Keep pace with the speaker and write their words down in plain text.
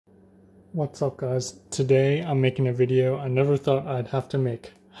What's up guys? Today I'm making a video I never thought I'd have to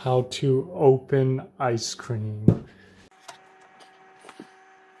make. How to open ice cream.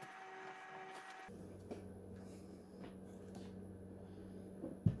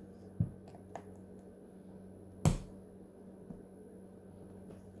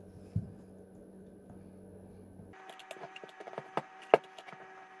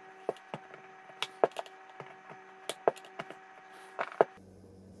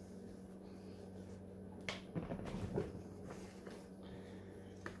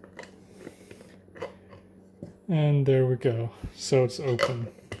 And there we go. So it's open.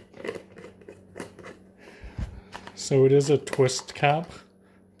 So it is a twist cap,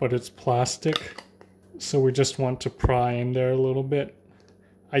 but it's plastic. So we just want to pry in there a little bit.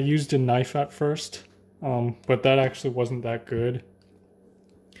 I used a knife at first, but that actually wasn't that good.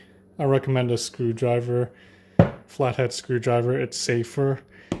 I recommend a screwdriver, flathead screwdriver. It's safer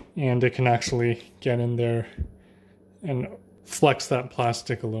and it can actually get in there and flex that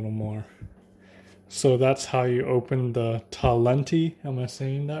plastic a little more. So that's how you open the Talenti, am I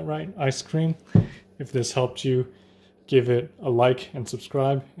saying that right, ice cream. If this helped you, give it a like and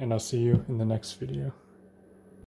subscribe, and I'll see you in the next video.